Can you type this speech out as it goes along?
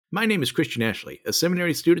My name is Christian Ashley, a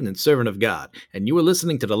seminary student and servant of God, and you are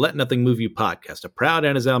listening to the Let Nothing Move You podcast, a proud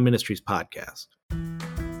Anazal Ministries podcast.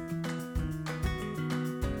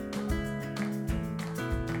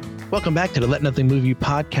 Welcome back to the Let Nothing Move You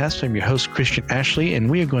podcast. I'm your host, Christian Ashley,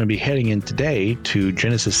 and we are going to be heading in today to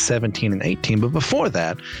Genesis 17 and 18. But before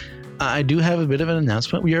that, I do have a bit of an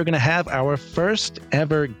announcement. We are going to have our first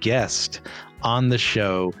ever guest on the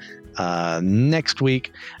show next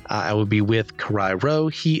week. I will be with Karai Rowe,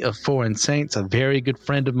 he of Foreign Saints, a very good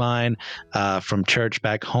friend of mine from church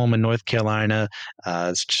back home in North Carolina.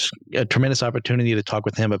 It's just a tremendous opportunity to talk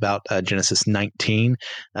with him about Genesis 19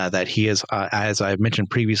 that he has, as I've mentioned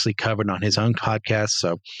previously, covered on his own podcast.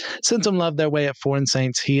 So send some love their way at Foreign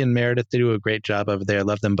Saints. He and Meredith, they do a great job over there.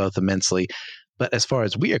 Love them both immensely. But as far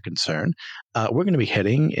as we are concerned, we're going to be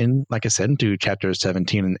heading in, like I said, into chapters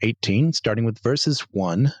 17 and 18, starting with verses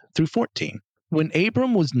 1 through 14. When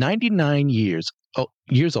Abram was 99 years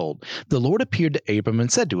old, the Lord appeared to Abram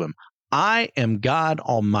and said to him, I am God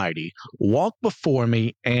Almighty. Walk before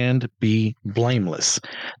me and be blameless,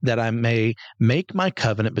 that I may make my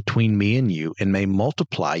covenant between me and you and may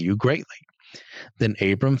multiply you greatly. Then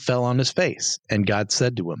Abram fell on his face, and God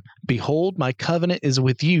said to him, Behold, my covenant is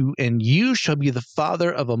with you, and you shall be the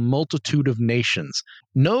father of a multitude of nations.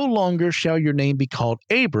 No longer shall your name be called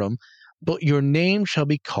Abram, but your name shall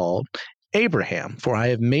be called Abraham, for I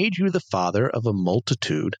have made you the father of a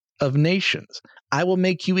multitude of nations. I will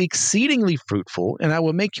make you exceedingly fruitful, and I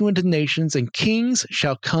will make you into nations, and kings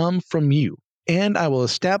shall come from you. And I will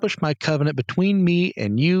establish my covenant between me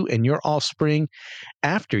and you and your offspring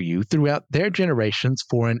after you throughout their generations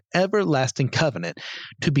for an everlasting covenant,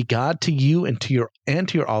 to be God to you and to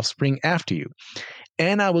your offspring after you.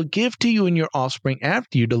 And I will give to you and your offspring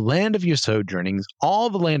after you the land of your sojournings,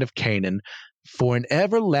 all the land of Canaan, for an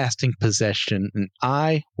everlasting possession, and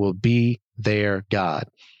I will be their God.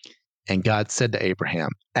 And God said to Abraham,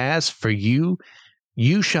 As for you,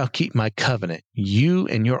 you shall keep my covenant, you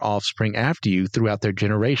and your offspring after you throughout their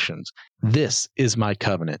generations. This is my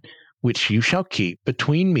covenant, which you shall keep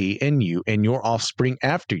between me and you and your offspring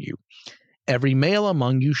after you. Every male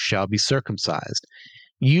among you shall be circumcised.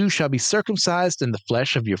 You shall be circumcised in the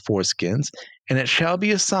flesh of your foreskins, and it shall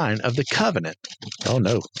be a sign of the covenant. Oh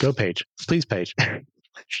no, go page. Please page.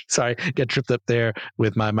 Sorry, got tripped up there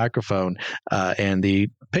with my microphone and the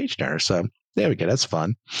page turner. So there we go. That's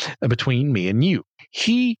fun. Between me and you.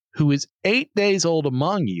 He who is 8 days old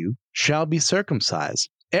among you shall be circumcised,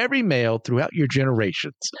 every male throughout your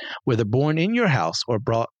generations, whether born in your house or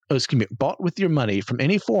bought with your money from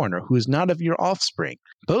any foreigner who is not of your offspring.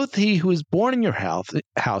 Both he who is born in your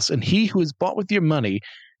house and he who is bought with your money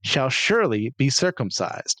shall surely be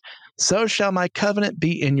circumcised. So shall my covenant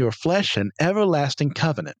be in your flesh, an everlasting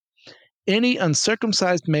covenant. Any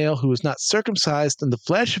uncircumcised male who is not circumcised in the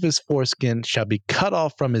flesh of his foreskin shall be cut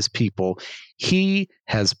off from his people. He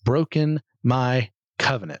has broken my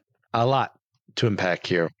covenant. A lot to unpack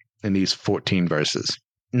here in these 14 verses.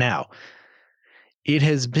 Now, it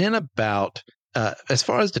has been about, as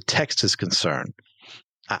far as the text is concerned,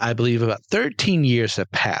 I believe about 13 years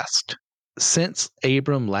have passed since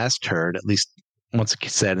Abram last heard, at least once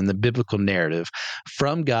said in the biblical narrative,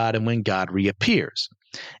 from God and when God reappears.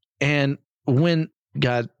 And when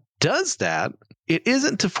God does that, it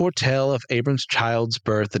isn't to foretell of Abram's child's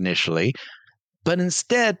birth initially, but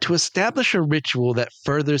instead to establish a ritual that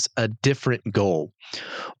furthers a different goal,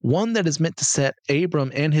 one that is meant to set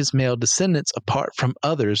Abram and his male descendants apart from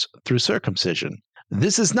others through circumcision.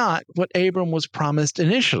 This is not what Abram was promised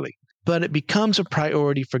initially, but it becomes a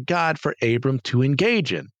priority for God for Abram to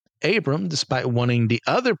engage in. Abram, despite wanting the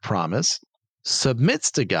other promise,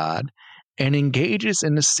 submits to God and engages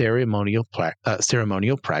in the ceremonial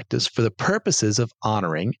practice for the purposes of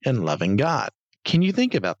honoring and loving God. Can you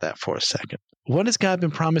think about that for a second? What has God been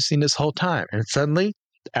promising this whole time? And suddenly,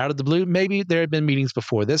 out of the blue, maybe there have been meetings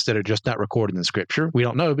before this that are just not recorded in Scripture. We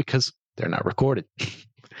don't know because they're not recorded.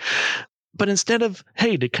 But instead of,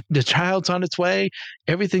 hey, the child's on its way,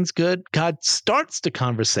 everything's good, God starts the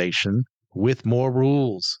conversation with more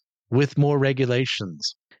rules, with more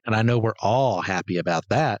regulations. And I know we're all happy about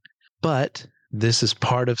that. But this is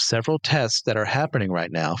part of several tests that are happening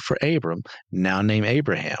right now for Abram, now named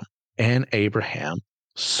Abraham. And Abraham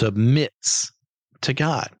submits to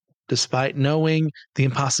God, despite knowing the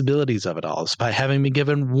impossibilities of it all, despite having been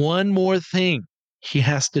given one more thing he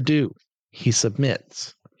has to do. He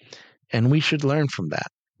submits. And we should learn from that.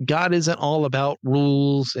 God isn't all about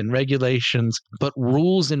rules and regulations, but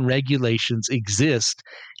rules and regulations exist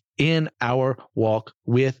in our walk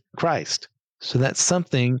with Christ. So that's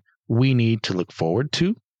something we need to look forward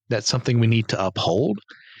to. That's something we need to uphold.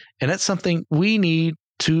 And that's something we need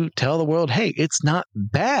to tell the world, hey, it's not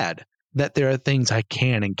bad that there are things I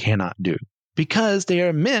can and cannot do because they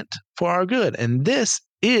are meant for our good. And this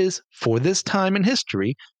is, for this time in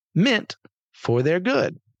history, meant for their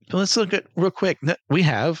good. So let's look at real quick. We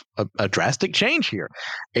have a drastic change here.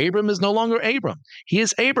 Abram is no longer Abram. He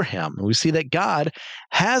is Abraham. We see that God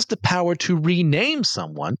has the power to rename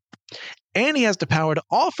someone, and he has the power to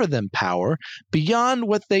offer them power beyond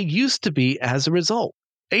what they used to be as a result.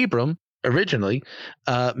 Abram originally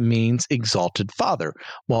means exalted father,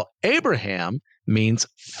 while Abraham means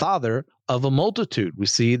father of a multitude. We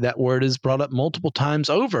see that word is brought up multiple times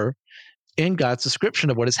over in God's description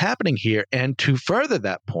of what is happening here. And to further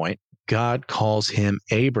that point, God calls him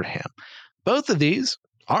Abraham. Both of these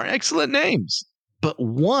are excellent names, but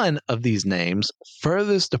one of these names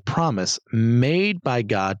furthers the promise made by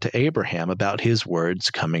God to Abraham about his words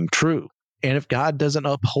coming true. And if God doesn't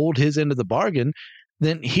uphold his end of the bargain,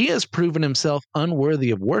 then he has proven himself unworthy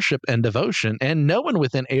of worship and devotion, and no one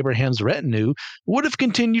within Abraham's retinue would have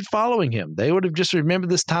continued following him. They would have just remembered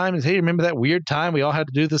this time as, hey, remember that weird time we all had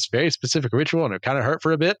to do this very specific ritual and it kind of hurt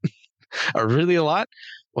for a bit or really a lot?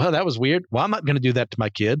 Well, that was weird. Well, I'm not going to do that to my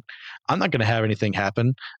kid. I'm not going to have anything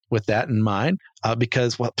happen with that in mind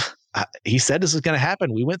because, well, he said this is going to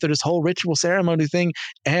happen. We went through this whole ritual ceremony thing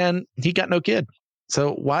and he got no kid.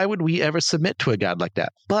 So why would we ever submit to a God like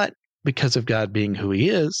that? But because of God being who he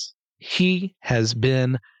is, he has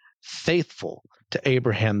been faithful to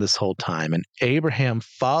Abraham this whole time. And Abraham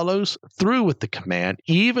follows through with the command,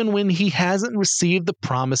 even when he hasn't received the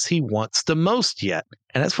promise he wants the most yet.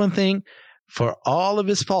 And that's one thing, for all of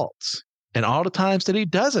his faults and all the times that he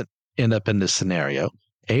doesn't end up in this scenario,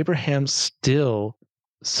 Abraham still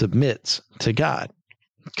submits to God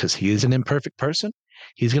because he is an imperfect person.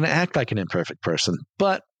 He's going to act like an imperfect person.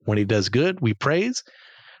 But when he does good, we praise.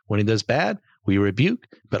 When he does bad, we rebuke,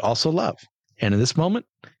 but also love. And in this moment,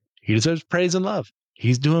 he deserves praise and love.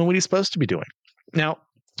 He's doing what he's supposed to be doing. Now,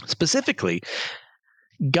 specifically,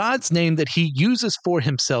 God's name that he uses for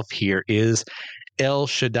himself here is El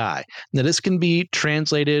Shaddai. Now, this can be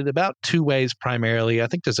translated about two ways primarily. I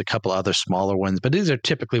think there's a couple other smaller ones, but these are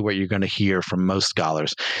typically what you're going to hear from most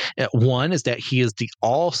scholars. One is that he is the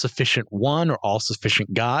all-sufficient one or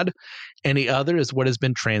all-sufficient God, and the other is what has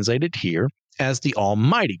been translated here as the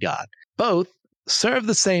Almighty God. Both serve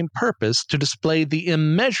the same purpose to display the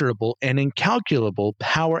immeasurable and incalculable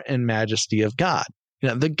power and majesty of God.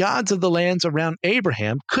 The gods of the lands around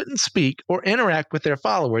Abraham couldn't speak or interact with their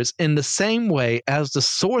followers in the same way as the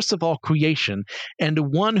source of all creation and the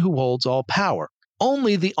one who holds all power.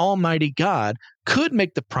 Only the Almighty God could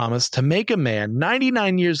make the promise to make a man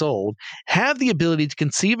 99 years old have the ability to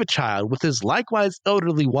conceive a child with his likewise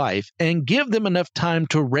elderly wife and give them enough time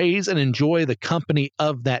to raise and enjoy the company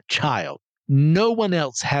of that child. No one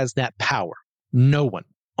else has that power. No one.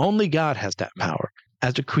 Only God has that power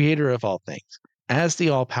as the creator of all things, as the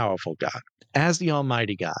all-powerful God, as the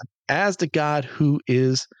Almighty God, as the God who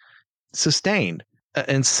is sustained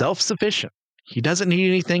and self-sufficient. He doesn't need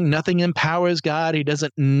anything. Nothing empowers God. He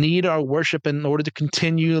doesn't need our worship in order to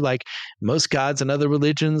continue like most gods in other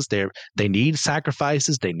religions. They need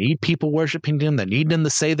sacrifices. They need people worshiping them. They need them to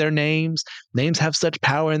say their names. Names have such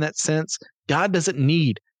power in that sense. God doesn't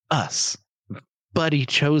need us, but he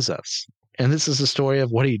chose us. And this is the story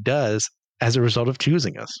of what he does as a result of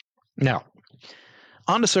choosing us. Now,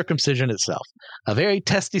 on to circumcision itself, a very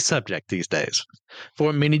testy subject these days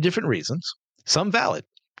for many different reasons, some valid.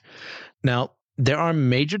 Now, there are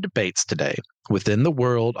major debates today within the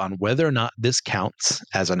world on whether or not this counts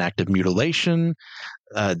as an act of mutilation,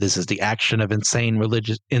 this is the action of insane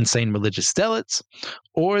religious zealots,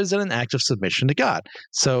 or is it an act of submission to God?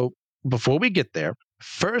 So before we get there,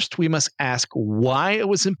 first we must ask why it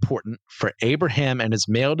was important for Abraham and his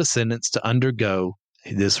male descendants to undergo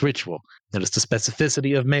this ritual. Notice the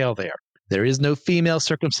specificity of male there. There is no female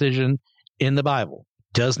circumcision in the Bible.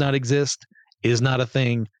 Does not exist, is not a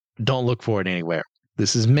thing. Don't look for it anywhere.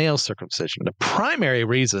 This is male circumcision. The primary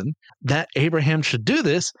reason that Abraham should do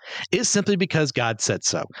this is simply because God said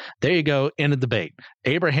so. There you go, end of debate.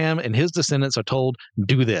 Abraham and his descendants are told,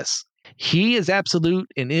 do this. He is absolute,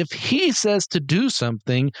 and if he says to do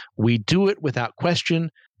something, we do it without question,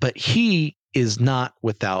 but he is not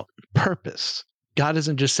without purpose. God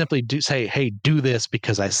doesn't just simply say, hey, do this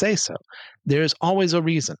because I say so. There is always a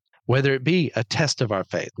reason. Whether it be a test of our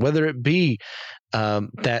faith, whether it be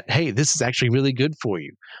that, hey, this is actually really good for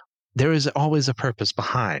you. There is always a purpose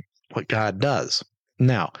behind what God does.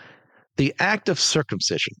 Now, the act of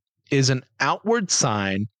circumcision is an outward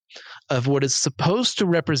sign of what is supposed to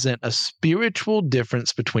represent a spiritual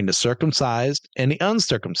difference between the circumcised and the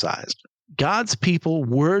uncircumcised. God's people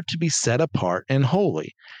were to be set apart and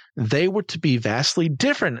holy. They were to be vastly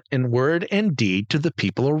different in word and deed to the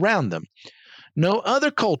people around them. No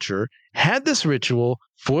other culture had this ritual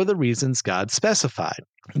for the reasons God specified.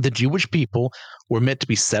 The Jewish people were meant to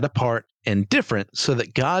be set apart and different so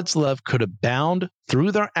that God's love could abound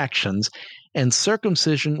through their actions, and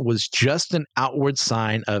circumcision was just an outward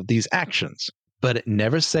sign of these actions. But it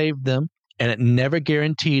never saved them, and it never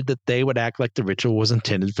guaranteed that they would act like the ritual was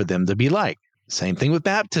intended for them to be like. Same thing with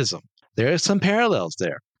baptism. There are some parallels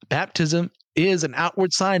there. Baptism is an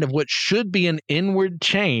outward sign of what should be an inward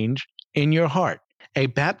change in your heart. A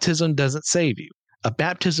baptism doesn't save you. A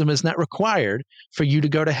baptism is not required for you to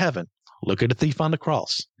go to heaven. Look at the thief on the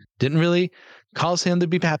cross. Didn't really cause him to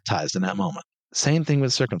be baptized in that moment. Same thing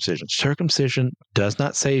with circumcision. Circumcision does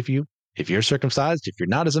not save you. If you're circumcised, if you're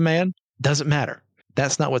not as a man, doesn't matter.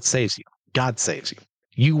 That's not what saves you. God saves you.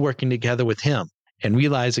 You working together with him and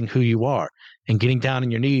realizing who you are and getting down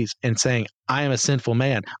on your knees and saying, I am a sinful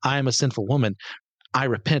man. I am a sinful woman. I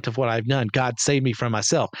repent of what I've done. God save me from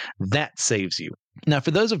myself. That saves you. Now,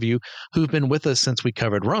 for those of you who've been with us since we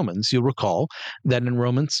covered Romans, you'll recall that in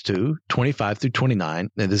Romans 2:25 through 29,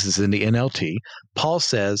 and this is in the NLT, Paul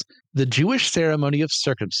says, the Jewish ceremony of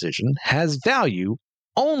circumcision has value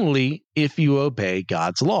only if you obey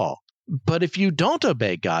God's law. But if you don't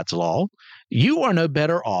obey God's law, you are no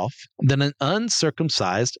better off than an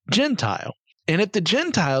uncircumcised Gentile. And if the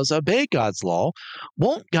Gentiles obey God's law,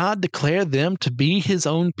 won't God declare them to be his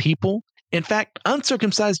own people? In fact,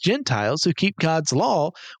 uncircumcised Gentiles who keep God's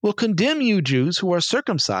law will condemn you Jews who are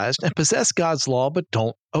circumcised and possess God's law but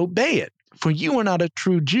don't obey it. For you are not a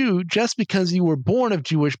true Jew just because you were born of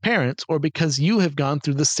Jewish parents or because you have gone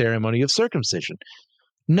through the ceremony of circumcision.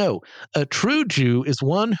 No, a true Jew is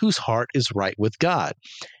one whose heart is right with God.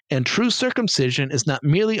 And true circumcision is not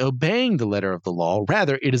merely obeying the letter of the law,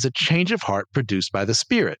 rather, it is a change of heart produced by the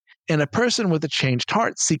Spirit. And a person with a changed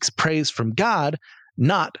heart seeks praise from God,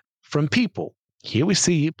 not from people. Here we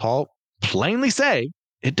see Paul plainly say,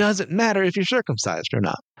 it doesn't matter if you're circumcised or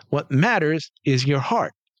not. What matters is your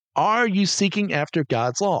heart. Are you seeking after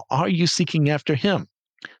God's law? Are you seeking after him?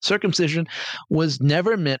 Circumcision was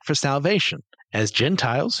never meant for salvation, as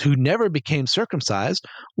Gentiles who never became circumcised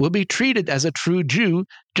will be treated as a true Jew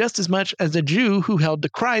just as much as a Jew who held to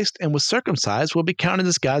Christ and was circumcised will be counted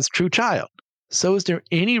as God's true child. So is there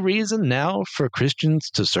any reason now for Christians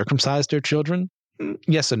to circumcise their children?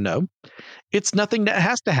 Yes and no. It's nothing that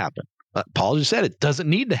has to happen. Paul just said it doesn't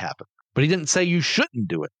need to happen, but he didn't say you shouldn't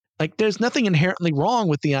do it. Like there's nothing inherently wrong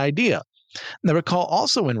with the idea. Now, recall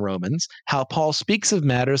also in Romans how Paul speaks of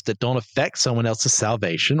matters that don't affect someone else's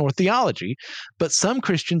salvation or theology, but some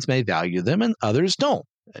Christians may value them and others don't.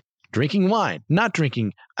 Drinking wine, not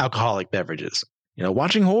drinking alcoholic beverages.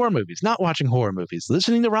 Watching horror movies, not watching horror movies.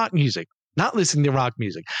 Listening to rock music, not listening to rock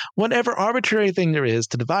music. Whatever arbitrary thing there is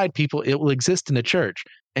to divide people, it will exist in the church.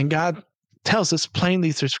 And God tells us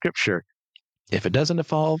plainly through Scripture, if it doesn't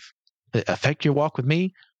affect your walk with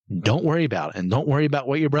me, don't worry about it. And don't worry about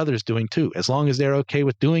what your brother is doing too. As long as they're okay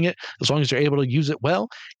with doing it, as long as they're able to use it well,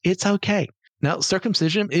 it's okay. Now,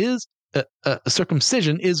 circumcision is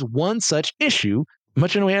one such issue,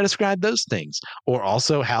 much in the way I described those things. Or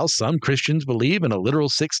also how some Christians believe in a literal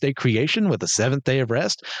 6-day creation with a 7th day of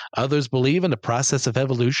rest. Others believe in the process of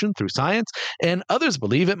evolution through science. And others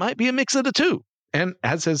believe it might be a mix of the two. And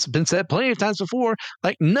as has been said plenty of times before,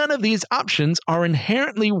 none of these options are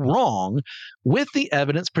inherently wrong with the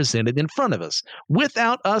evidence presented in front of us,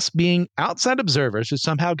 without us being outside observers who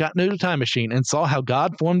somehow got into a time machine and saw how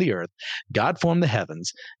God formed the earth, God formed the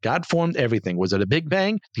heavens, God formed everything. Was it a big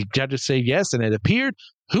bang? Did God just say yes and it appeared?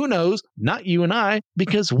 Who knows? Not you and I,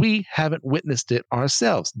 because we haven't witnessed it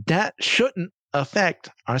ourselves. That shouldn't affect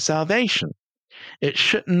our salvation. It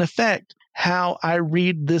shouldn't affect how I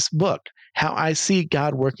read this book, how I see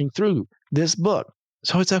God working through this book.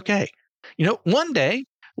 So it's okay. One day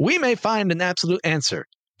we may find an absolute answer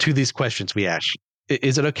to these questions we ask.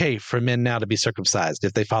 Is it okay for men now to be circumcised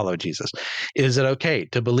if they follow Jesus? Is it okay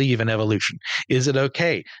to believe in evolution? Is it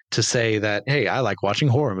okay to say that, hey, I like watching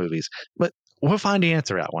horror movies? But we'll find the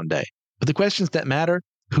answer out one day. But the questions that matter,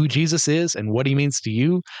 who Jesus is and what he means to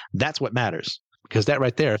you, that's what matters, because that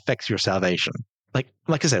right there affects your salvation.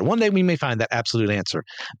 Like I said, one day we may find that absolute answer,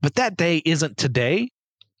 but that day isn't today.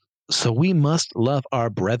 So we must love our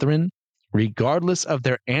brethren regardless of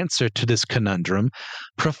their answer to this conundrum,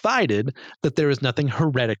 provided that there is nothing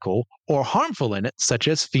heretical or harmful in it, such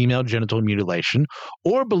as female genital mutilation,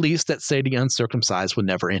 or beliefs that say the uncircumcised will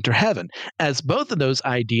never enter heaven, as both of those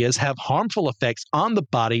ideas have harmful effects on the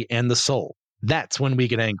body and the soul. That's when we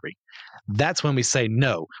get angry. That's when we say,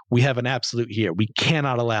 no, we have an absolute here. We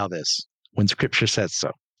cannot allow this. when Scripture says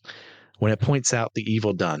so. When it points out the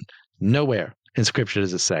evil done, nowhere in Scripture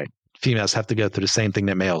does it say females have to go through the same thing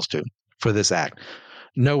that males do for this act.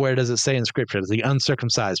 Nowhere does it say in Scripture that the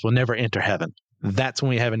uncircumcised will never enter heaven. That's when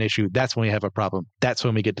we have an issue. That's when we have a problem. That's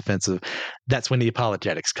when we get defensive. That's when the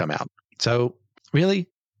apologetics come out. So really,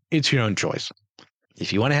 it's your own choice.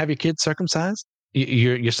 If you want to have your kids circumcised,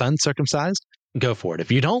 your son circumcised, go for it.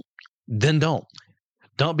 If you don't, then don't.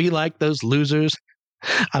 Don't be like those losers.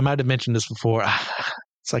 I might have mentioned this before.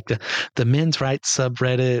 It's like the men's rights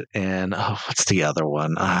subreddit, and what's the other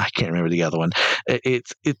one? I can't remember the other one.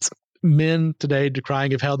 It's men today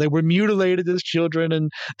decrying of how they were mutilated as children and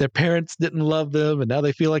their parents didn't love them, and now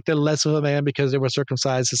they feel like they're less of a man because they were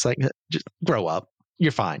circumcised. It's like, just grow up.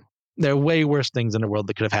 You're fine. There are way worse things in the world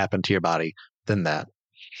that could have happened to your body than that.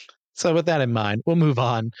 So with that in mind, we'll move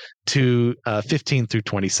on to 15 through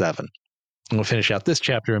 27. And we'll finish out this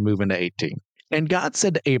chapter and move into 18. And God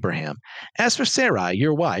said to Abraham, "As for Sarai,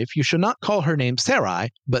 your wife, you shall not call her name Sarai,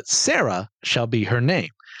 but Sarah shall be her name.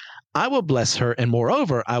 I will bless her, and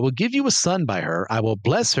moreover, I will give you a son by her. I will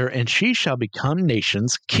bless her, and she shall become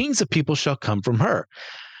nations. Kings of people shall come from her."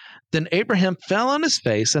 Then Abraham fell on his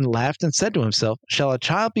face and laughed and said to himself, "Shall a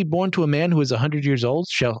child be born to a man who is 100 years old?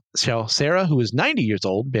 Shall Sarah, who is 90 years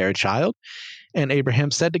old, bear a child?" And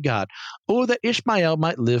Abraham said to God, "Oh, that Ishmael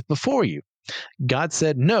might live before you." God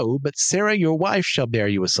said, "No, but Sarah your wife shall bear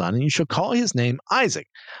you a son, and you shall call his name Isaac.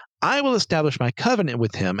 I will establish my covenant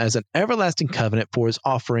with him as an everlasting covenant for his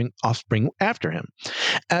offspring after him.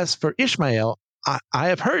 As for Ishmael, I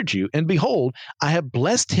have heard you, and behold, I have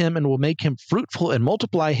blessed him and will make him fruitful and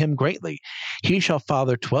multiply him greatly. He shall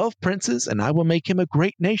father 12 princes, and I will make him a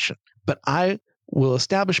great nation. But I will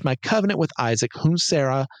establish my covenant with Isaac, whom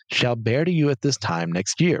Sarah shall bear to you at this time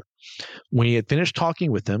next year." When he had finished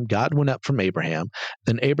talking with him, God went up from Abraham.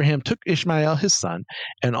 Then Abraham took Ishmael his son,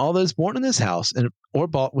 and all those born in his house or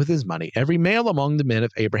bought with his money, every male among the men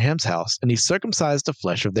of Abraham's house, and he circumcised the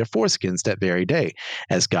flesh of their foreskins that very day,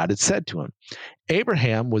 as God had said to him.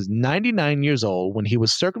 Abraham was 99 years old when he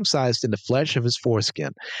was circumcised in the flesh of his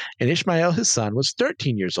foreskin, and Ishmael his son was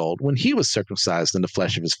 13 years old when he was circumcised in the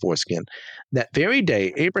flesh of his foreskin. That very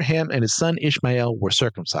day Abraham and his son Ishmael were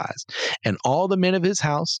circumcised, and all the men of his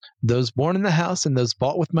house, those born in the house and those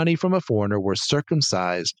bought with money from a foreigner, were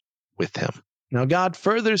circumcised with him. Now God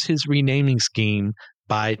furthers his renaming scheme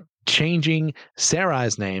by changing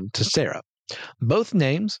Sarai's name to Sarah. Both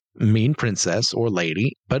names mean princess or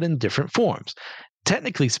lady, but in different forms.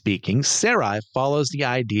 Technically speaking, Sarai follows the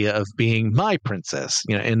idea of being my princess,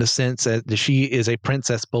 in the sense that she is a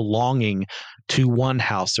princess belonging to one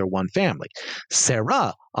house or one family.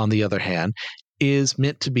 Sarah, on the other hand, is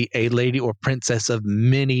meant to be a lady or princess of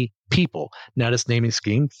many people. Now, this naming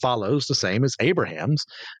scheme follows the same as Abraham's.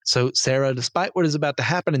 So Sarah, despite what is about to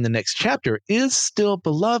happen in the next chapter, is still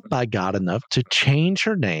beloved by God enough to change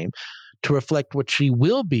her name to reflect what she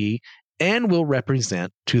will be and will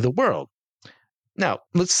represent to the world. Now,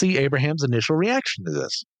 let's see Abraham's initial reaction to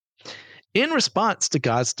this. In response to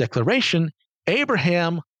God's declaration,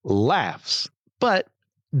 Abraham laughs. But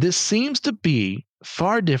this seems to be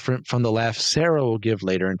far different from the laugh Sarah will give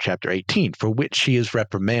later in chapter 18, for which she is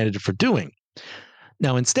reprimanded for doing.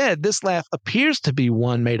 Now, instead, this laugh appears to be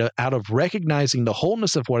one made out of recognizing the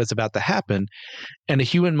wholeness of what is about to happen and a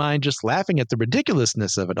human mind just laughing at the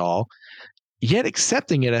ridiculousness of it all, yet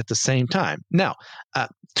accepting it at the same time. Now,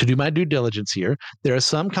 to do my due diligence here, there are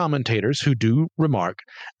some commentators who do remark,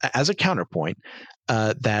 as a counterpoint,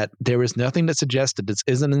 that there is nothing that suggests that this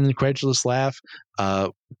isn't an incredulous laugh.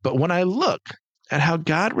 But when I look at how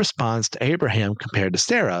God responds to Abraham compared to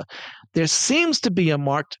Sarah, there seems to be a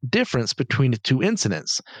marked difference between the two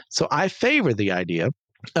incidents. So I favor the idea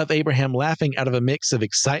of Abraham laughing out of a mix of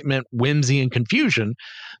excitement, whimsy, and confusion,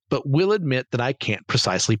 but will admit that I can't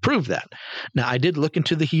precisely prove that. Now, I did look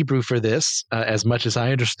into the Hebrew for this, as much as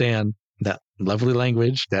I understand that lovely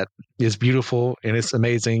language that is beautiful and it's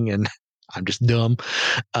amazing, and I'm just dumb.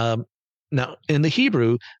 Now, in the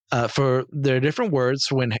Hebrew, there are different words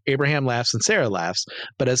for when Abraham laughs and Sarah laughs,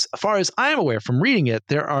 but as far as I'm aware from reading it,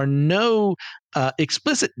 there are no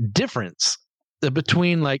explicit difference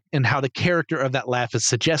between and how the character of that laugh is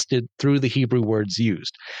suggested through the Hebrew words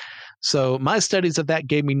used. So my studies of that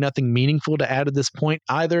gave me nothing meaningful to add at this point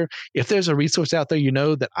either. If there's a resource out there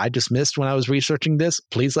that I just missed when I was researching this,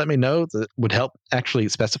 please let me know. That would help actually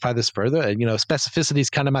specify this further. And, specificity is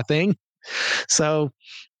kind of my thing. So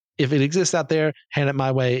if it exists out there, hand it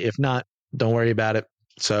my way. If not, don't worry about it.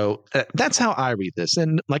 So that's how I read this.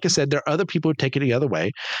 And like I said, there are other people who take it the other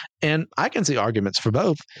way. And I can see arguments for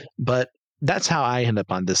both, but that's how I end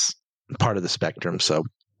up on this part of the spectrum. So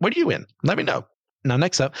what are you in? Let me know. Now,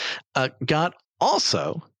 next up, God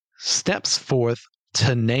also steps forth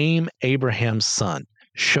to name Abraham's son,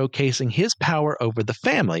 showcasing his power over the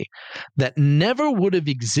family that never would have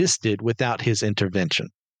existed without his intervention.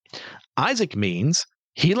 Isaac means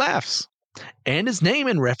he laughs, and his name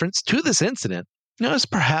in reference to this incident is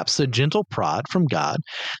perhaps a gentle prod from God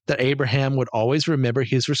that Abraham would always remember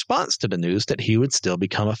his response to the news that he would still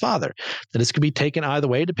become a father. That this could be taken either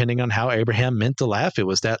way, depending on how Abraham meant to laugh. It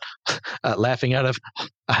was that laughing out of,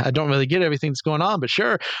 I don't really get everything that's going on, but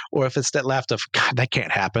sure. Or if it's that laugh of, God, that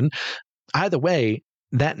can't happen. Either way,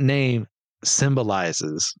 that name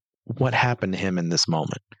symbolizes what happened to him in this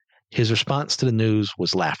moment. His response to the news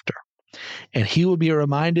was laughter. And he will be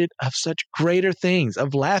reminded of such greater things,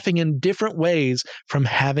 of laughing in different ways from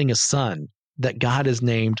having a son that God has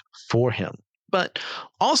named for him. But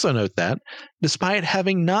also note that, despite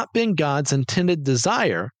having not been God's intended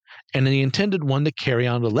desire and the intended one to carry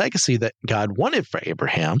on the legacy that God wanted for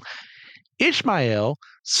Abraham, Ishmael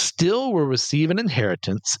still will receive an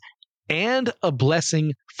inheritance and a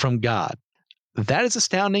blessing from God. That is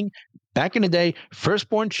astounding. Back in the day,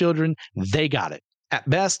 firstborn children, they got it. At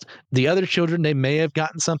best, the other children, they may have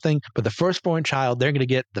gotten something, but the firstborn child, they're going to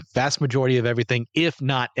get the vast majority of everything, if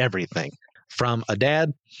not everything, from a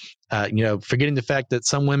dad. Forgetting the fact that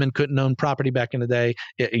some women couldn't own property back in the day.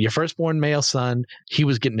 Your firstborn male son, he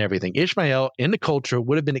was getting everything. Ishmael, in the culture,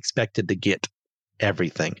 would have been expected to get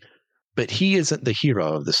everything, but he isn't the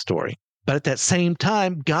hero of the story. But at that same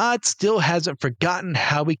time, God still hasn't forgotten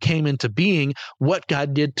how he came into being, what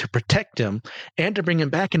God did to protect him and to bring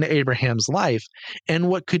him back into Abraham's life, and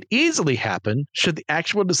what could easily happen should the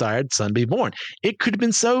actual desired son be born. It could have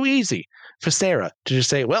been so easy for Sarah to just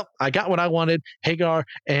say, well, I got what I wanted, Hagar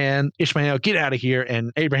and Ishmael, get out of here,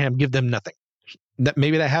 and Abraham, give them nothing.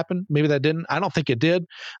 Maybe that happened, maybe that didn't. I don't think it did,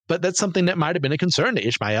 but that's something that might have been a concern to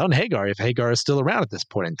Ishmael and Hagar if Hagar is still around at this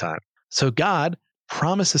point in time. So God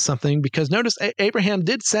promises something, because notice Abraham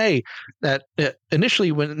did say that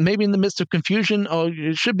initially, when maybe in the midst of confusion,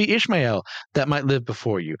 it should be Ishmael that might live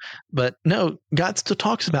before you. But no, God still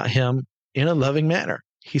talks about him in a loving manner.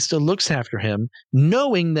 He still looks after him,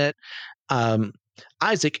 knowing that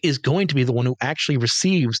Isaac is going to be the one who actually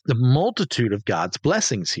receives the multitude of God's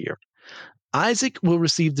blessings here. Isaac will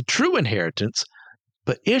receive the true inheritance,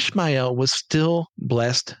 but Ishmael was still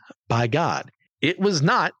blessed by God. It was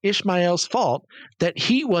not Ishmael's fault that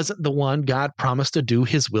he wasn't the one God promised to do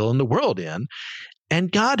his will in the world in,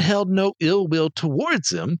 and God held no ill will towards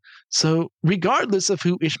him. So regardless of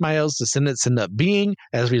who Ishmael's descendants end up being,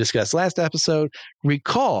 as we discussed last episode,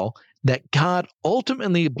 recall that God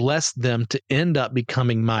ultimately blessed them to end up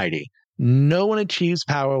becoming mighty. No one achieves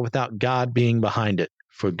power without God being behind it.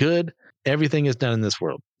 For good, everything is done in this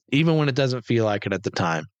world, even when it doesn't feel like it at the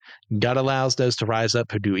time. God allows those to rise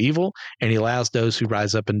up who do evil, and he allows those who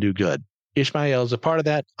rise up and do good. Ishmael is a part of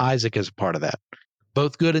that. Isaac is a part of that.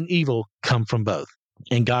 Both good and evil come from both,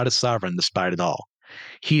 and God is sovereign despite it all.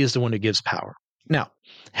 He is the one who gives power. Now,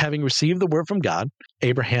 having received the word from God,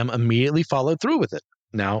 Abraham immediately followed through with it.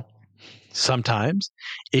 Now, sometimes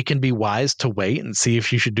it can be wise to wait and see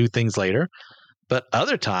if you should do things later, but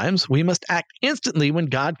other times we must act instantly when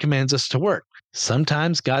God commands us to work.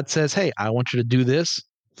 Sometimes God says, hey, I want you to do this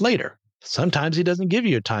later. Sometimes he doesn't give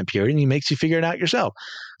you a time period and he makes you figure it out yourself.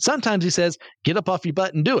 Sometimes he says, get up off your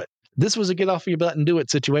butt and do it. This was a get off your butt and do it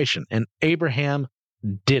situation, and Abraham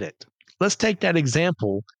did it. Let's take that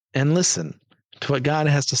example and listen to what God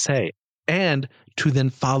has to say, and to then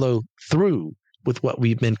follow through with what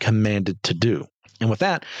we've been commanded to do. And with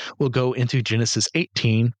that, we'll go into Genesis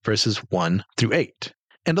 18, verses 1 through 8.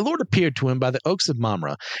 And the Lord appeared to him by the oaks of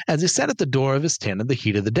Mamre, as he sat at the door of his tent in the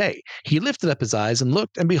heat of the day. He lifted up his eyes and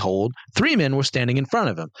looked, and behold, 3 men were standing in front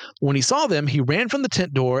of him. When he saw them, he ran from the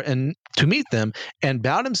tent door and to meet them, and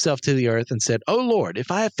bowed himself to the earth, and said, O Lord,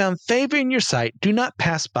 if I have found favor in your sight, do not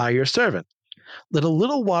pass by your servant. Let a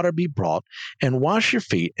little water be brought, and wash your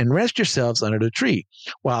feet, and rest yourselves under the tree,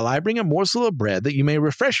 while I bring a morsel of bread, that you may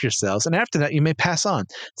refresh yourselves, and after that you may pass on,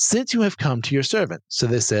 since you have come to your servant. So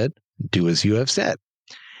they said, do as you have said.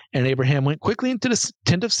 And Abraham went quickly into the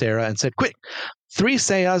tent of Sarah and said, quick, 3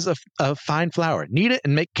 seahs of fine flour, knead it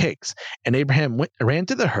and make cakes. And Abraham ran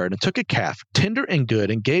to the herd and took a calf, tender and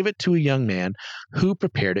good, and gave it to a young man who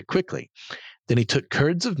prepared it quickly. Then he took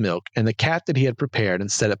curds of milk and the calf that he had prepared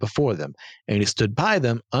and set it before them. And he stood by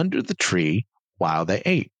them under the tree while they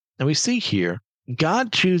ate. And we see here,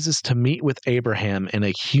 God chooses to meet with Abraham in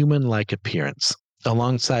a human-like appearance,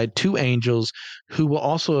 alongside 2 angels who will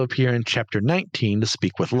also appear in chapter 19 to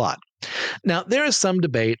speak with Lot. Now, there is some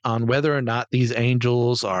debate on whether or not these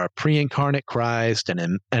angels are a pre-incarnate Christ and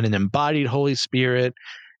an embodied Holy Spirit.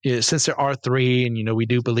 since there are three, and we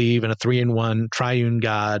do believe in a 3-in-1 triune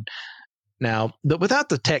God. Now, without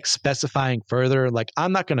the text specifying further,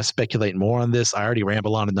 I'm not going to speculate more on this. I already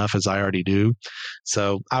ramble on enough as I already do.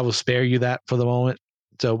 So I will spare you that for the moment.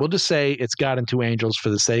 So we'll just say it's God and two angels for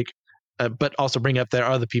the sake, but also bring up there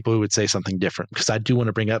are other people who would say something different, because I do want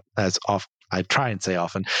to bring up, as often I try and say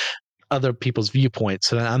often, other people's viewpoints.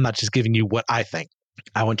 So I'm not just giving you what I think.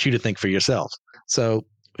 I want you to think for yourselves. So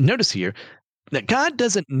notice here that God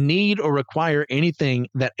doesn't need or require anything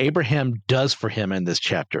that Abraham does for him in this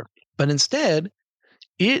chapter. But instead,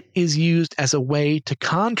 it is used as a way to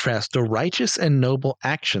contrast the righteous and noble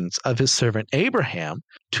actions of his servant Abraham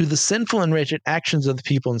to the sinful and wretched actions of the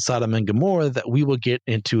people in Sodom and Gomorrah that we will get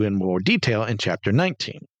into in more detail in chapter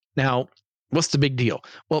 19. Now, what's the big deal?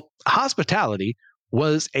 Well, hospitality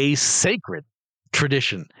was a sacred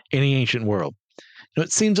tradition in the ancient world.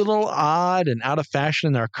 It seems a little odd and out of fashion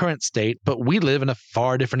in our current state, but we live in a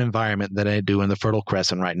far different environment than I do in the Fertile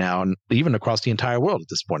Crescent right now, and even across the entire world at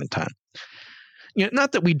this point in time.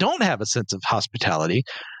 Not that we don't have a sense of hospitality,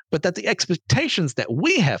 but that the expectations that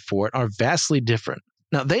we have for it are vastly different.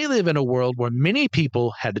 Now, they live in a world where many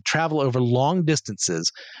people had to travel over long distances,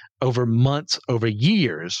 over months, over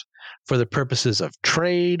years, for the purposes of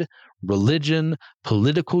trade, religion,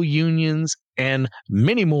 political unions, and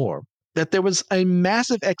many more. That there was a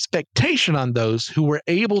massive expectation on those who were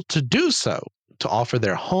able to do so, to offer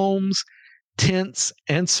their homes, tents,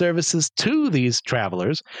 and services to these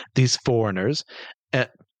travelers, these foreigners.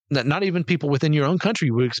 Not even people within your own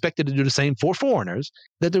country were expected to do the same for foreigners,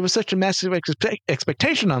 that there was such a massive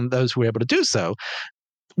expectation on those who were able to do so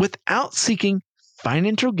without seeking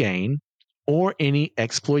financial gain or any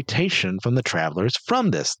exploitation from the travelers from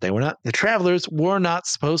this. The travelers were not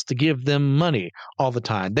supposed to give them money all the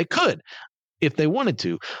time. They could, if they wanted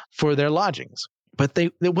to, for their lodgings, but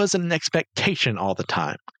there wasn't an expectation all the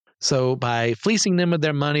time. So by fleecing them of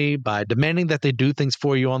their money, by demanding that they do things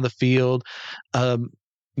for you on the field,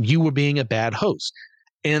 you were being a bad host.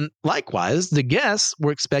 And likewise, the guests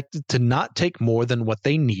were expected to not take more than what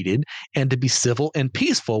they needed and to be civil and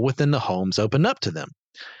peaceful within the homes opened up to them.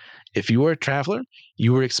 If you were a traveler,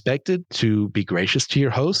 you were expected to be gracious to your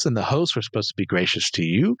hosts, and the hosts were supposed to be gracious to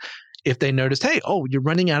you. If they noticed, hey, you're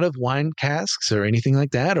running out of wine casks or anything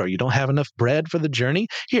like that, or you don't have enough bread for the journey,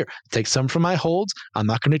 here, take some from my holds. I'm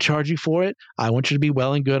not going to charge you for it. I want you to be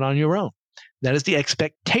well and good on your own. That is the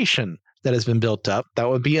expectation that has been built up. That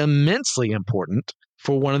would be immensely important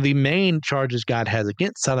for one of the main charges God has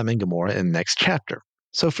against Sodom and Gomorrah in the next chapter.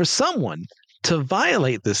 So for someone to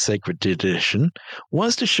violate this sacred tradition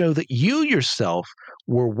was to show that you yourself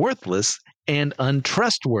were worthless and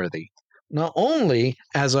untrustworthy, not only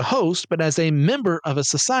as a host, but as a member of a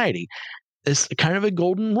society. It's kind of a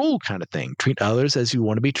golden rule kind of thing. Treat others as you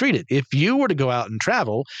want to be treated. If you were to go out and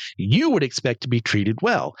travel, you would expect to be treated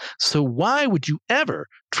well. So why would you ever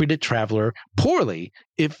treat a traveler poorly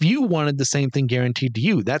if you wanted the same thing guaranteed to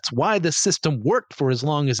you? That's why the system worked for as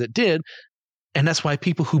long as it did. And that's why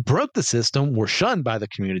people who broke the system were shunned by the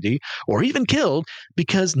community or even killed,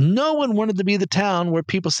 because no one wanted to be the town where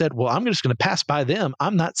people said, well, I'm just going to pass by them.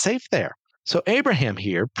 I'm not safe there. So Abraham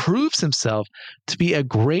here proves himself to be a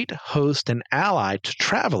great host and ally to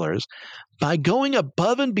travelers by going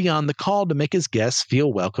above and beyond the call to make his guests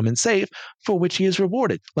feel welcome and safe, for which he is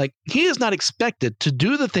rewarded. He is not expected to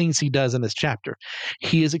do the things he does in this chapter.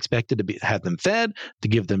 He is expected to have them fed, to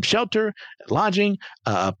give them shelter, lodging,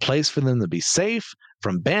 a place for them to be safe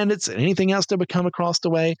from bandits and anything else that would come across the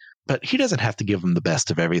way. But he doesn't have to give them the best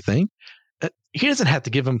of everything. He doesn't have to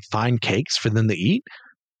give them fine cakes for them to eat.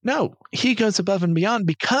 No, he goes above and beyond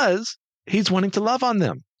because he's wanting to love on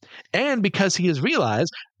them. And because he has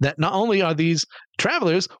realized that not only are these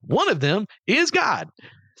travelers, one of them is God.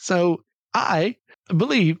 So I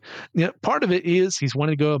believe part of it is he's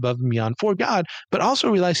wanting to go above and beyond for God, but also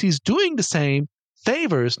realize he's doing the same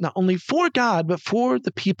favors, not only for God, but for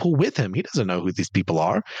the people with him. He doesn't know who these people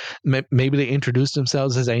are. Maybe they introduced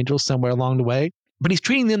themselves as angels somewhere along the way, but he's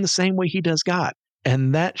treating them the same way he does God.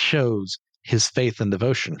 And that shows his faith and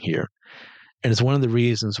devotion here. And it's one of the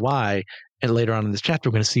reasons why, and later on in this chapter,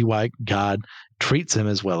 we're going to see why God treats him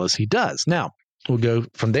as well as he does. Now, we'll go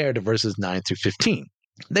from there to verses 9 through 15.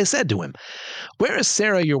 They said to him, "Where is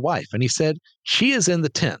Sarah, your wife?" And he said, "She is in the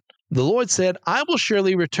tent." The Lord said, "I will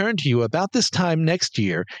surely return to you about this time next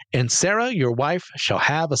year, and Sarah, your wife, shall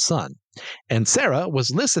have a son." And Sarah was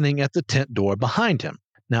listening at the tent door behind him.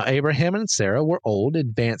 Now Abraham and Sarah were old,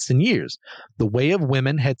 advanced in years. The way of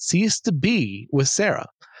women had ceased to be with Sarah.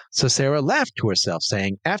 So Sarah laughed to herself,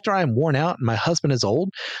 saying, "After I am worn out and my husband is old,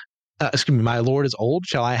 my Lord is old,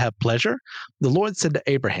 shall I have pleasure?" The Lord said to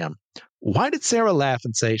Abraham, Why did Sarah laugh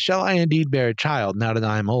and say, "Shall I indeed bear a child now that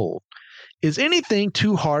I am old? Is anything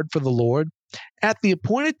too hard for the Lord? At the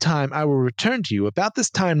appointed time I will return to you about this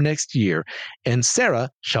time next year, and Sarah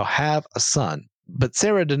shall have a son." But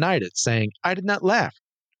Sarah denied it, saying, "I did not laugh,"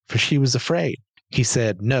 for she was afraid. He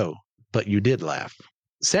said, "No, but you did laugh."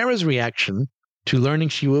 Sarah's reaction to learning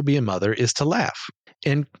she will be a mother is to laugh.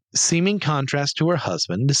 In seeming contrast to her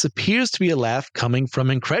husband, this appears to be a laugh coming from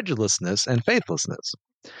incredulousness and faithlessness.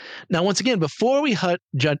 Now, once again, before we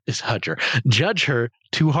judge her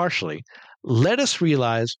too harshly, let us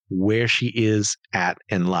realize where she is at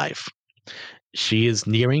in life. She is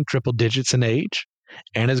nearing triple digits in age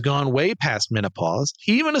and has gone way past menopause,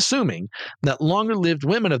 even assuming that longer lived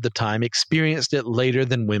women of the time experienced it later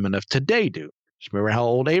than women of today do. Just remember how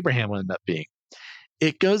old Abraham will end up being.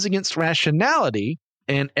 It goes against rationality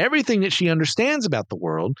and everything that she understands about the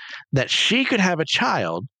world that she could have a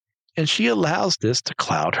child, and she allows this to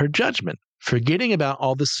cloud her judgment, forgetting about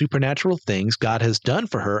all the supernatural things God has done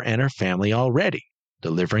for her and her family already,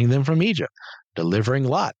 delivering them from Egypt, delivering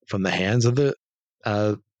Lot from the hands of the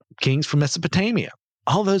kings from Mesopotamia.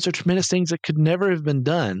 All those are tremendous things that could never have been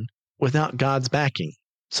done without God's backing.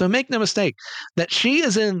 So make no mistake that she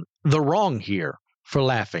is in the wrong here for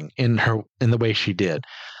laughing in the way she did.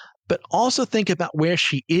 But also think about where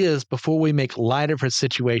she is before we make light of her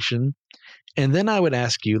situation. And then I would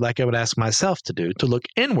ask you, like I would ask myself to do, to look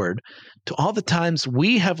inward to all the times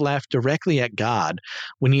we have laughed directly at God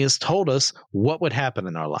when He has told us what would happen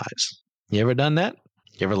in our lives. You ever done that?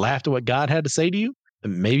 You ever laughed at what God had to say to you?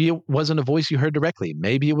 Maybe it wasn't a voice you heard directly.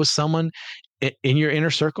 Maybe it was someone in your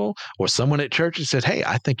inner circle or someone at church who said, "Hey,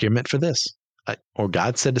 I think you're meant for this." Or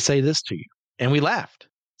God said to say this to you. And we laughed.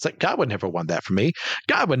 It's like, God would never want that for me.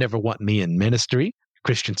 God would never want me in ministry,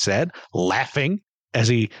 Christian said, laughing as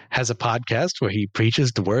he has a podcast where he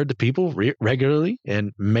preaches the word to people regularly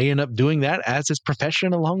and may end up doing that as his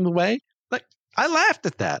profession along the way. Like, I laughed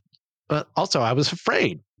at that. But also, I was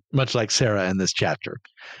afraid, much like Sarah in this chapter.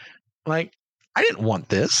 Like, I didn't want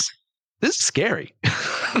this. This is scary.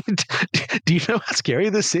 Do you know how scary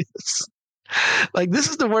this is? Like, this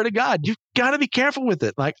is the word of God. You've got to be careful with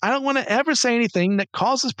it. Like, I don't want to ever say anything that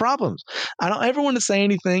causes problems. I don't ever want to say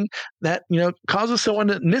anything that, causes someone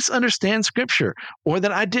to misunderstand scripture, or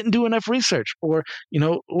that I didn't do enough research, or,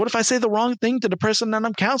 what if I say the wrong thing to the person that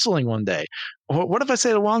I'm counseling one day? Or what if I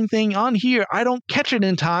say the wrong thing on here? I don't catch it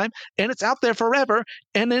in time and it's out there forever.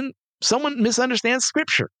 And then someone misunderstands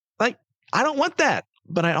scripture. Like, I don't want that,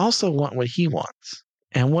 but I also want what He wants.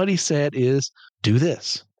 And what He said is, do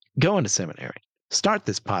this. Go into seminary. Start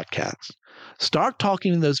this podcast. Start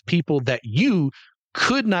talking to those people that you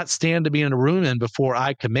could not stand to be in a room in before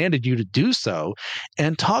I commanded you to do so,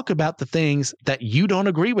 and talk about the things that you don't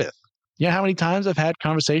agree with. You know how many times I've had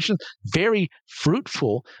conversations, very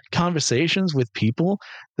fruitful conversations with people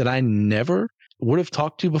that I never would have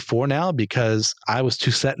talked to before now because I was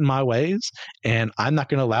too set in my ways, and I'm not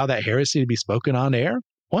going to allow that heresy to be spoken on air?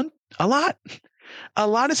 A lot. A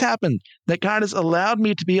lot has happened that God has allowed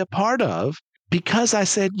me to be a part of because I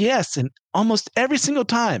said yes. And almost every single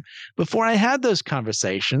time before I had those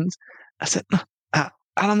conversations, I said, I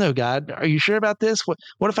don't know, God, are you sure about this?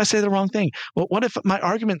 What if I say the wrong thing? Well, what if my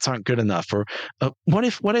arguments aren't good enough? Or what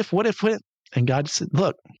if? And God said,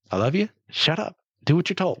 look, I love you. Shut up. Do what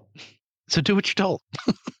you're told. So do what you're told.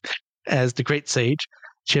 As the great sage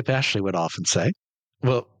Chip Ashley would often say.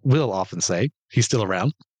 Well, will often say. He's still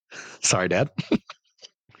around. Sorry, Dad.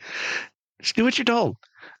 Just do what you're told.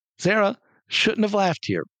 Sarah shouldn't have laughed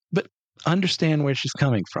here, but understand where she's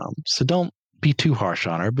coming from. So don't be too harsh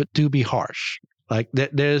on her, but do be harsh. Like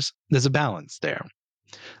there's a balance there.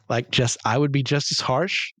 Like I would be just as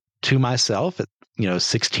harsh to myself at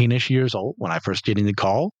 16-ish years old when I first getting the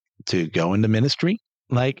call to go into ministry.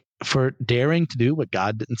 Like, for daring to do what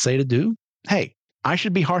God didn't say to do. Hey, I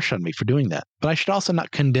should be harsh on me for doing that, but I should also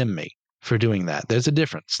not condemn me for doing that. There's a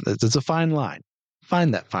difference. There's a fine line.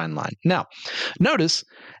 Find that fine line. Now, notice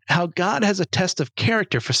how God has a test of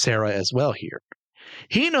character for Sarah as well here.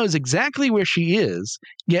 He knows exactly where she is,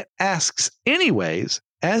 yet asks anyways,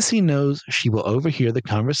 as He knows she will overhear the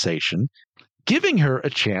conversation, giving her a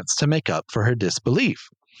chance to make up for her disbelief.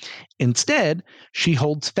 Instead, she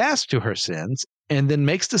holds fast to her sins and then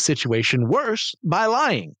makes the situation worse by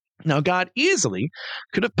lying. Now, God easily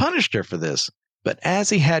could have punished her for this, but as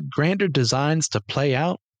He had grander designs to play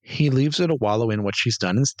out, He leaves her to wallow in what she's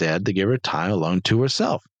done instead to give her time alone to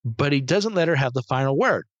herself. But He doesn't let her have the final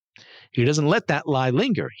word. He doesn't let that lie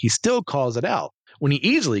linger. He still calls it out when He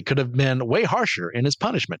easily could have been way harsher in His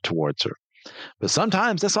punishment towards her. But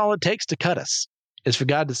sometimes that's all it takes to cut us, is for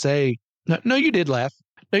God to say, no, you did laugh.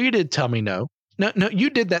 No, you did tell me no. no, you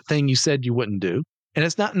did that thing you said you wouldn't do. And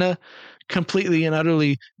it's not in a completely and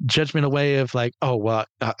utterly judgmental way of like, oh, well,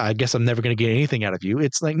 I guess I'm never going to get anything out of you.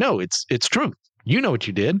 It's like, no, it's true. You know what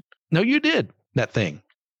you did. No, you did that thing,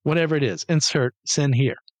 whatever it is. Insert sin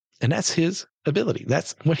here. And that's his ability.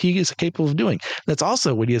 That's what he is capable of doing. That's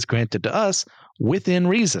also what he has granted to us within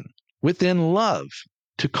reason, within love,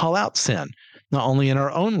 to call out sin, not only in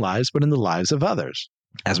our own lives, but in the lives of others,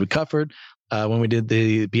 as we covered when we did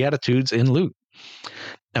the Beatitudes in Luke.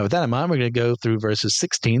 Now, with that in mind, we're going to go through verses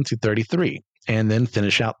 16 through 33 and then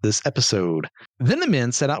finish out this episode. Then the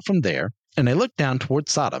men set out from there, and they looked down toward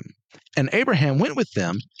Sodom. And Abraham went with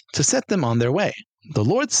them to set them on their way. The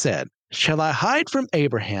Lord said, "Shall I hide from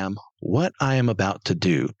Abraham what I am about to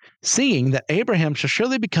do, seeing that Abraham shall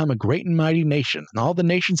surely become a great and mighty nation, and all the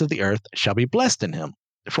nations of the earth shall be blessed in him?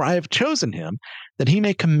 For I have chosen him, that he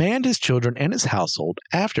may command his children and his household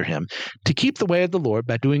after him to keep the way of the Lord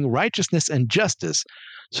by doing righteousness and justice,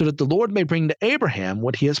 so that the Lord may bring to Abraham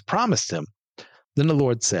what he has promised him." Then the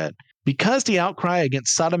Lord said, "Because the outcry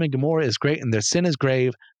against Sodom and Gomorrah is great and their sin is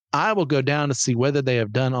grave, I will go down to see whether they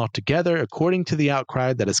have done altogether according to the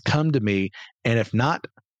outcry that has come to me, and if not,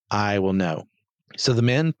 I will know." So the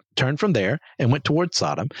men turned from there and went toward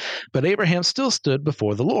Sodom, but Abraham still stood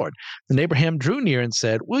before the Lord. Then Abraham drew near and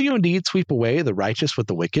said, "Will you indeed sweep away the righteous with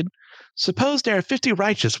the wicked? Suppose there are 50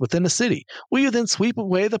 righteous within a city. Will you then sweep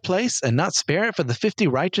away the place and not spare it for the 50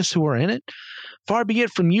 righteous who are in it? Far be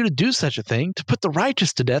it from you to do such a thing, to put the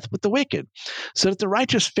righteous to death with the wicked, so that the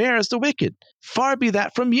righteous fare as the wicked. Far be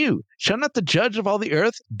that from you. Shall not the judge of all the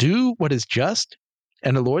earth do what is just?"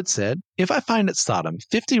 And the Lord said, "If I find at Sodom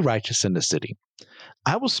 50 righteous in the city,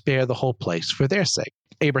 I will spare the whole place for their sake."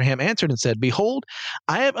 Abraham answered and said, "Behold,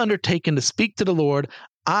 I have undertaken to speak to the Lord,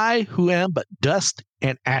 I who am but dust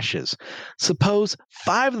and ashes. Suppose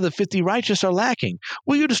 5 of the 50 righteous are lacking.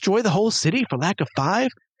 Will you destroy the whole city for lack of 5?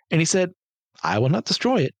 And he said, "I will not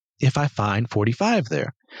destroy it if I find 45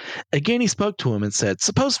 there." Again he spoke to him and said,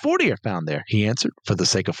 "Suppose 40 are found there." He answered, "For the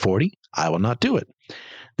sake of 40, I will not do it."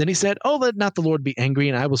 Then he said, "Oh, let not the Lord be angry,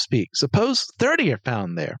 and I will speak. Suppose 30 are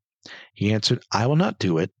found there." He answered, "I will not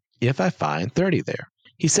do it if I find 30 there."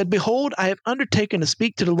 He said, "Behold, I have undertaken to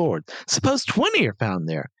speak to the Lord. Suppose 20 are found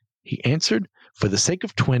there." He answered, "For the sake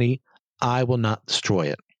of 20, I will not destroy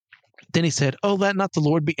it." Then he said, "Oh, let not the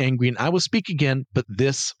Lord be angry, and I will speak again, but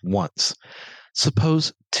this once.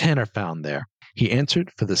 Suppose 10 are found there." He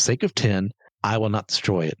answered, "For the sake of 10, I will not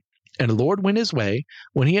destroy it." And the Lord went his way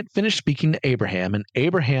when he had finished speaking to Abraham, and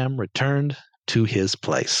Abraham returned to his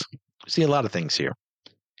place. See a lot of things here.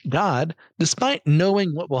 God, despite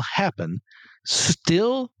knowing what will happen,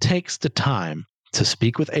 still takes the time to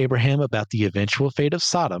speak with Abraham about the eventual fate of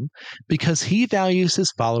Sodom because he values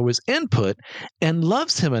his followers' input and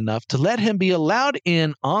loves him enough to let him be allowed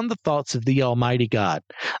in on the thoughts of the Almighty God.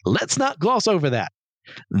 Let's not gloss over that.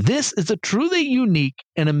 This is a truly unique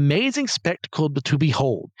and amazing spectacle to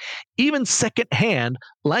behold, even secondhand,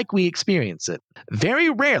 like we experience it. Very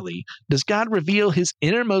rarely does God reveal his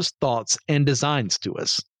innermost thoughts and designs to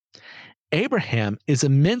us. Abraham is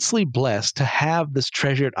immensely blessed to have this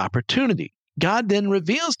treasured opportunity. God then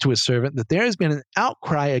reveals to his servant that there has been an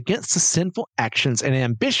outcry against the sinful actions and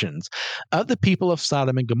ambitions of the people of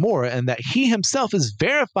Sodom and Gomorrah, and that he himself is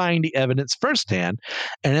verifying the evidence firsthand,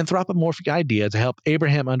 an anthropomorphic idea to help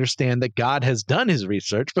Abraham understand that God has done his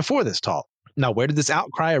research before this talk. Now, where did this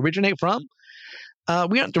outcry originate from?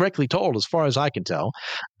 We aren't directly told, as far as I can tell.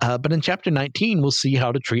 But in chapter 19, we'll see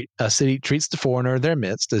how a city treats the foreigner in their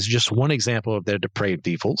midst as just one example of their depraved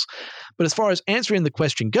evils. But as far as answering the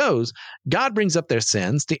question goes, God brings up their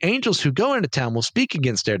sins, the angels who go into town will speak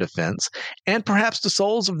against their defense, and perhaps the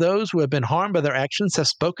souls of those who have been harmed by their actions have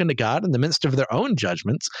spoken to God in the midst of their own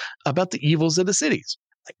judgments about the evils of the cities.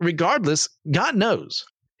 Regardless, God knows.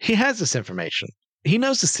 He has this information. He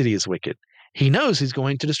knows the city is wicked. He knows he's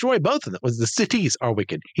going to destroy both of them. The cities are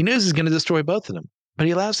wicked. He knows he's going to destroy both of them. But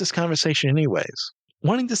he allows this conversation anyways,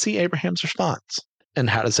 wanting to see Abraham's response. And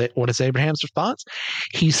what is Abraham's response?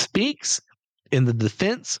 He speaks in the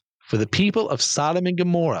defense for the people of Sodom and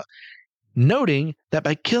Gomorrah, noting that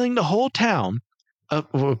by killing the whole town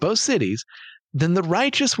of both cities, then the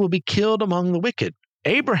righteous will be killed among the wicked.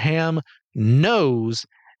 Abraham knows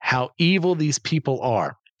how evil these people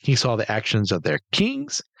are. He saw the actions of their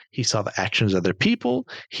kings. He saw the actions of their people.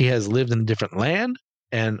 He has lived in a different land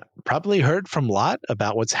and probably heard from Lot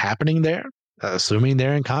about what's happening there, assuming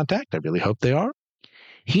they're in contact. I really hope they are.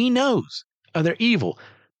 He knows of their evil.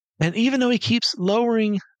 And even though he keeps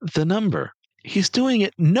lowering the number, he's doing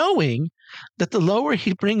it knowing that the lower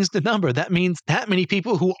he brings the number, that means that many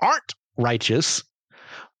people who aren't righteous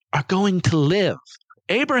are going to live.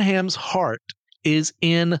 Abraham's heart is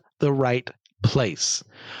in the right place.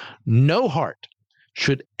 No heart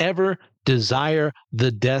should ever desire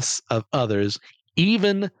the deaths of others,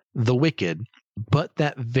 even the wicked, but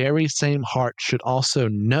that very same heart should also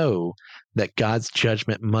know that God's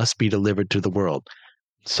judgment must be delivered to the world.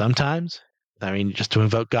 Sometimes, just to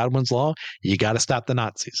invoke Godwin's law, you got to stop the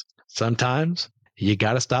Nazis. Sometimes, you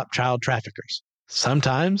got to stop child traffickers.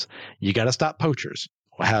 Sometimes, you got to stop poachers.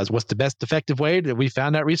 What's the best effective way that we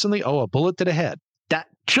found out recently? Oh, a bullet to the head. That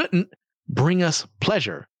shouldn't bring us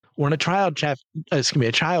pleasure. When a child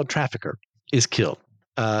trafficker is killed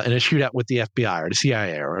in a shootout with the FBI or the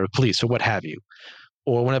CIA or the police or what have you,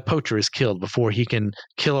 or when a poacher is killed before he can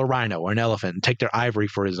kill a rhino or an elephant and take their ivory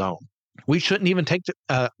for his own, we shouldn't even take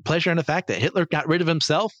pleasure in the fact that Hitler got rid of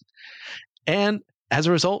himself, and as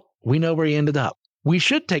a result, we know where he ended up. We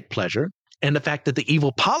should take pleasure in the fact that the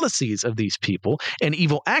evil policies of these people and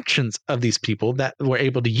evil actions of these people that were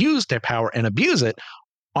able to use their power and abuse it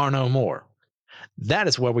are no more. That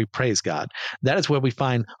is where we praise God. That is where we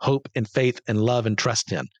find hope and faith and love and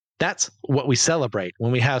trust in. That's what we celebrate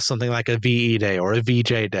when we have something like a VE Day or a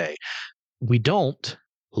VJ Day. We don't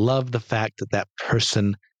love the fact that that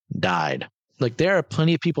person died. Like, there are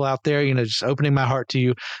plenty of people out there, just opening my heart to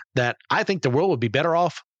you, that I think the world would be better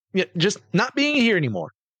off just not being here anymore.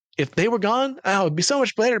 If they were gone, it would be so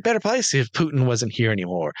much better place if Putin wasn't here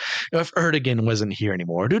anymore, if Erdogan wasn't here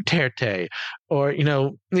anymore, Duterte, or,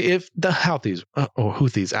 if the Houthis, or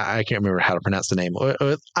Houthis, I can't remember how to pronounce the name, or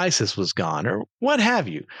ISIS was gone, or what have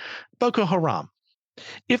you, Boko Haram.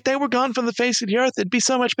 If they were gone from the face of the earth, it'd be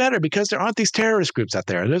so much better because there aren't these terrorist groups out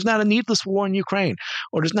there. There's not a needless war in Ukraine,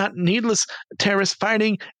 or there's not needless terrorists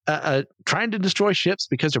fighting, trying to destroy ships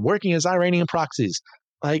because they're working as Iranian proxies.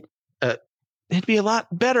 It'd be a lot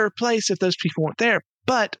better place if those people weren't there.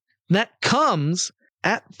 But that comes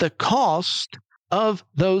at the cost of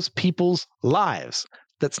those people's lives.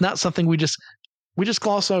 That's not something we just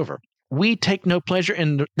gloss over. We take no pleasure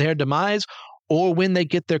in their demise or when they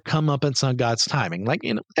get their comeuppance on God's timing.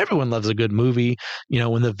 Everyone loves a good movie.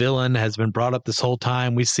 When the villain has been brought up this whole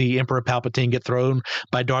time, we see Emperor Palpatine get thrown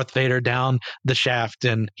by Darth Vader down the shaft,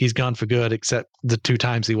 and he's gone for good, except the 2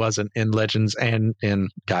 times he wasn't in Legends and in,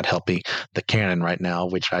 God help me, the canon right now,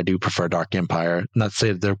 which I do prefer Dark Empire. Not to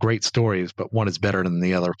say that they're great stories, but one is better than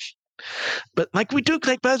the other. But we do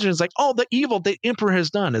take pleasure. It's all the evil the Emperor has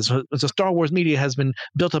done as the Star Wars media has been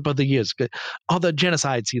built up over the years. All the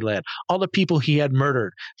genocides he led, all the people he had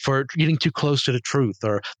murdered for getting too close to the truth,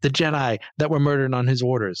 or the Jedi that were murdered on his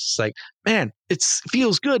orders. It's man, it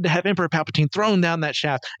feels good to have Emperor Palpatine thrown down that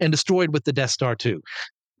shaft and destroyed with the Death Star too.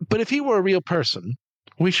 But if he were a real person,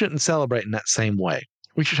 we shouldn't celebrate in that same way.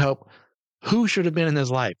 We should hope who should have been in his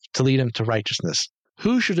life to lead him to righteousness?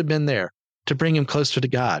 Who should have been there to bring him closer to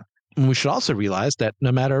God? And we should also realize that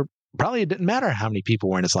probably it didn't matter how many people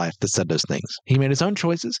were in his life that said those things. He made his own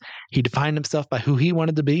choices. He defined himself by who he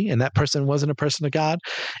wanted to be, and that person wasn't a person of God,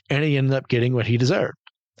 and he ended up getting what he deserved.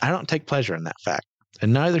 I don't take pleasure in that fact,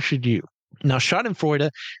 and neither should you. Now, Schadenfreude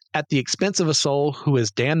at the expense of a soul who has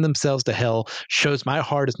damned themselves to hell shows my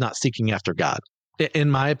heart is not seeking after God, in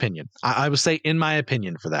my opinion. I would say in my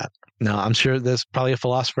opinion for that. Now, I'm sure there's probably a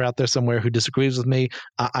philosopher out there somewhere who disagrees with me.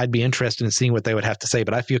 I'd be interested in seeing what they would have to say,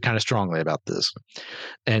 but I feel kind of strongly about this.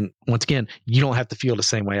 And once again, you don't have to feel the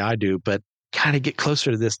same way I do, but kind of get closer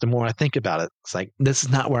to this the more I think about it. It's this is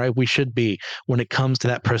not where we should be when it comes to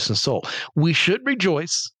that person's soul. We should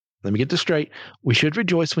rejoice. Let me get this straight. We should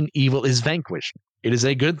rejoice when evil is vanquished. It is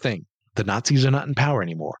a good thing. The Nazis are not in power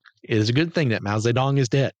anymore. It is a good thing that Mao Zedong is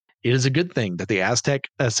dead. It is a good thing that the Aztec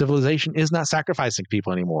civilization is not sacrificing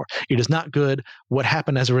people anymore. It is not good what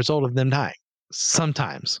happened as a result of them dying.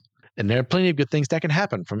 Sometimes. And there are plenty of good things that can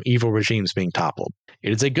happen from evil regimes being toppled.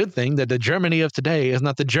 It is a good thing that the Germany of today is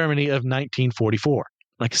not the Germany of 1944.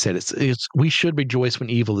 Like I said, we should rejoice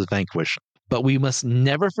when evil is vanquished. But we must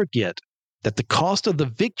never forget that the cost of the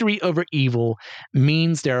victory over evil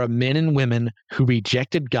means there are men and women who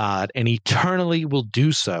rejected God and eternally will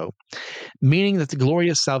do so, meaning that the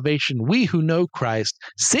glorious salvation we who know Christ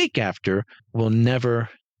seek after will never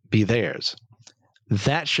be theirs.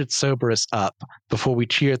 That should sober us up before we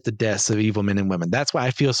cheer at the deaths of evil men and women. That's why I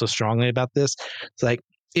feel so strongly about this. It's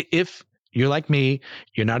if you're like me,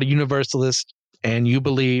 you're not a universalist, and you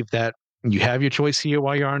believe that you have your choice here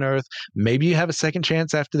while you're on earth. Maybe you have a second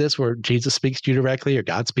chance after this where Jesus speaks to you directly or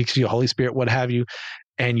God speaks to you, Holy Spirit, what have you,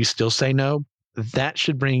 and you still say no. That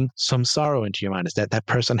should bring some sorrow into your mind, is that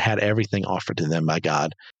person had everything offered to them by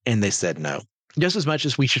God and they said no. Just as much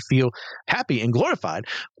as we should feel happy and glorified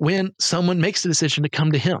when someone makes the decision to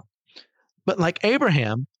come to him. But like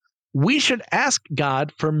Abraham, we should ask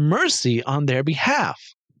God for mercy on their behalf.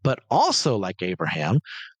 But also, like Abraham,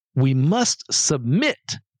 we must submit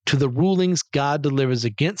to the rulings God delivers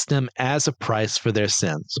against them as a price for their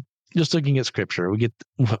sins. Just looking at scripture, we get,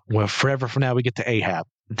 well, forever from now, we get to Ahab.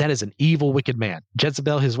 That is an evil, wicked man.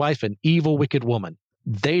 Jezebel, his wife, an evil, wicked woman.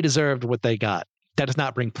 They deserved what they got. That does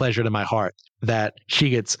not bring pleasure to my heart that she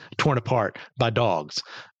gets torn apart by dogs,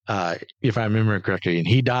 if I remember correctly, and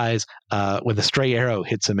he dies with a stray arrow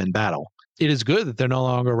hits him in battle. It is good that they're no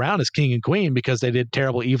longer around as king and queen because they did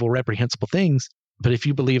terrible, evil, reprehensible things. But if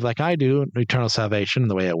you believe like I do, eternal salvation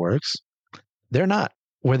and the way it works, they're not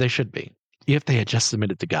where they should be if they had just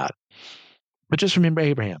submitted to God. But just remember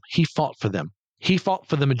Abraham. He fought for them. He fought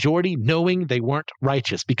for the majority knowing they weren't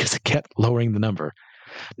righteous because it kept lowering the number.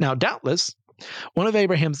 Now, doubtless, one of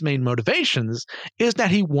Abraham's main motivations is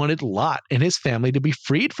that he wanted Lot and his family to be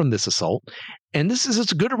freed from this assault. And this is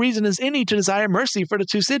as good a reason as any to desire mercy for the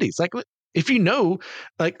two cities. Like, if you know,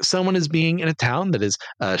 like someone is being in a town that is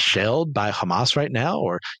shelled by Hamas right now,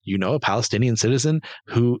 or you know a Palestinian citizen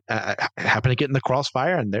who happened to get in the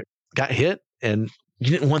crossfire and they got hit, and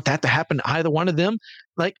you didn't want that to happen to either one of them,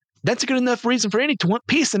 like that's a good enough reason for any to want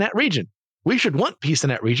peace in that region. We should want peace in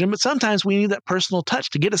that region, but sometimes we need that personal touch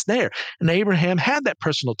to get us there. And Abraham had that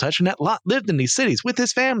personal touch, and that Lot lived in these cities with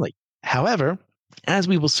his family. However, as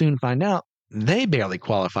we will soon find out, they barely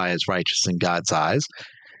qualify as righteous in God's eyes.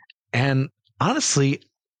 And honestly,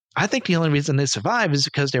 I think the only reason they survive is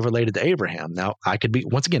because they're related to Abraham. Now, I could be,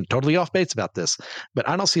 once again, totally off base about this, but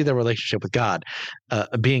I don't see their relationship with God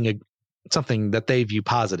being something that they view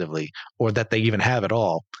positively or that they even have at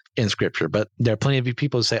all in Scripture. But there are plenty of you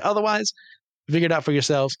people who say otherwise. Figure it out for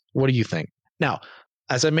yourselves. What do you think? Now,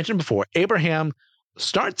 as I mentioned before, Abraham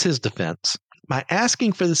starts his defense by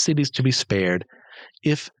asking for the cities to be spared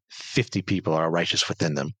if 50 people are righteous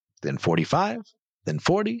within them, then 45, then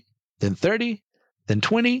 40, then 30, then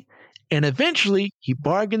 20, and eventually he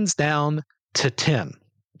bargains down to 10.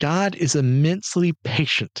 God is immensely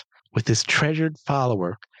patient with his treasured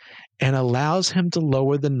follower and allows him to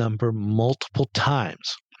lower the number multiple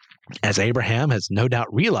times, as Abraham has no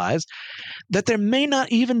doubt realized that there may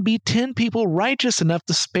not even be 10 people righteous enough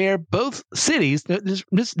to spare both cities. This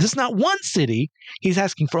is not one city. He's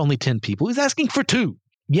asking for only 10 people. He's asking for 2.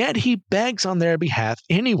 Yet he begs on their behalf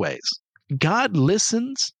anyways. God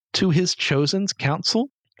listens to his chosen's counsel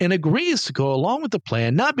and agrees to go along with the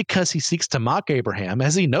plan, not because he seeks to mock Abraham,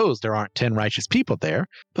 as he knows there aren't 10 righteous people there,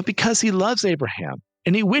 but because he loves Abraham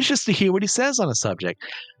and he wishes to hear what he says on a subject.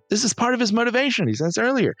 This is part of his motivation, he says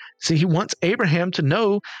earlier. See, he wants Abraham to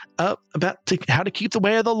know about how to keep the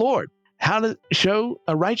way of the Lord, how to show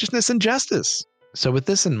a righteousness and justice. So with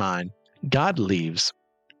this in mind, God leaves,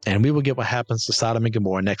 and we will get what happens to Sodom and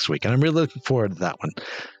Gomorrah next week. And I'm really looking forward to that one.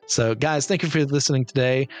 So guys, thank you for listening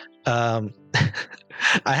today. I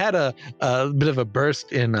had a bit of a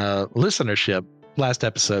burst in listenership last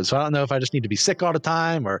episode. So I don't know if I just need to be sick all the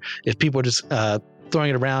time or if people are just throwing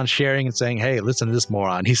it around, sharing and saying, hey, listen to this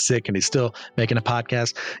moron. He's sick and he's still making a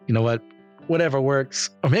podcast. You know what? Whatever works.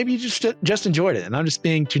 Or maybe you just enjoyed it and I'm just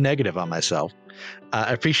being too negative on myself.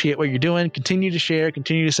 I appreciate what you're doing. Continue to share,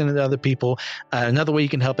 continue to send it to other people. Another way you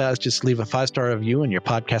can help out is just leave a 5-star review on your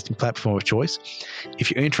podcasting platform of choice. If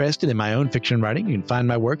you're interested in my own fiction writing, you can find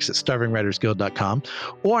my works at starvingwritersguild.com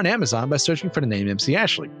or on Amazon by searching for the name MC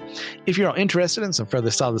Ashley. If you're all interested in some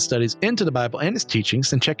further solid studies into the Bible and its teachings,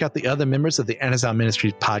 then check out the other members of the Anazao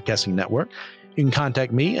Ministries podcasting network. You can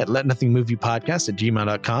contact me at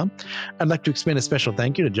letnothingmoveyoupodcast@gmail.com. I'd like to extend a special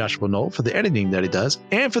thank you to Joshua Knoll for the editing that he does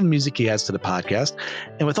and for the music he adds to the podcast.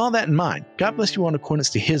 And with all that in mind, God bless you all in accordance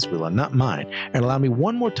to his will and not mine. And allow me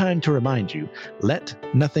one more time to remind you, let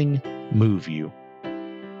nothing move you.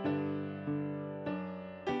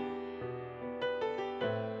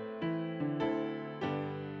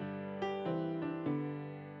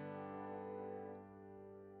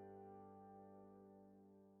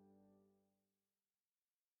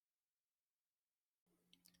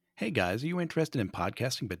 Hey guys, are you interested in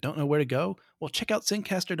podcasting but don't know where to go? Well, check out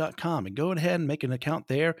Zencastr.com and go ahead and make an account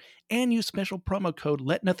there and use special promo code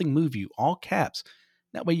Let Nothing Move You, all caps.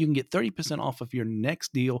 That way you can get 30% off of your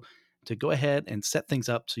next deal to go ahead and set things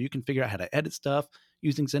up so you can figure out how to edit stuff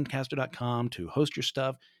using Zencastr.com to host your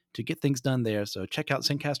stuff, to get things done there. So check out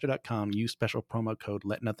Zencastr.com, use special promo code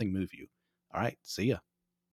Let Nothing Move You. All right, see ya.